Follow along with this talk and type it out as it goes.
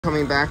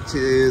Coming back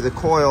to the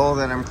coil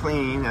that I'm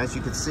cleaning, as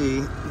you can see,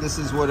 this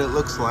is what it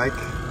looks like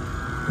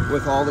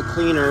with all the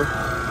cleaner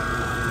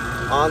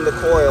on the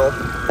coil.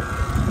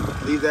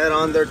 Leave that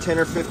on there 10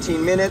 or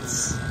 15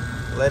 minutes,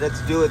 let it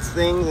do its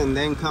thing, and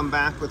then come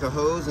back with a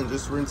hose and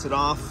just rinse it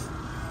off.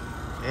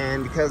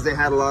 And because they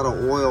had a lot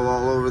of oil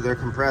all over their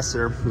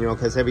compressor, you know,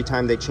 because every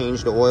time they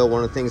change the oil,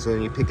 one of the things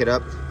when you pick it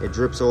up, it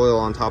drips oil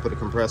on top of the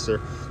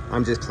compressor.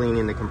 I'm just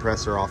cleaning the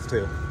compressor off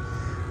too.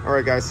 All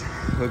right, guys,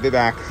 we'll be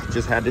back.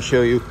 Just had to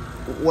show you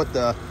what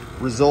the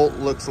result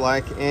looks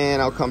like,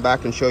 and I'll come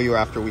back and show you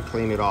after we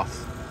clean it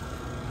off.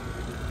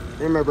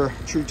 Remember,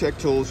 True Tech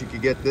Tools, you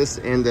could get this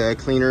and the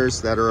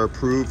cleaners that are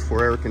approved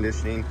for air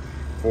conditioning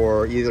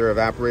for either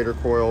evaporator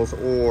coils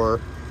or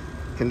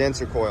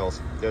condenser coils.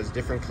 There's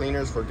different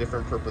cleaners for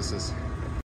different purposes.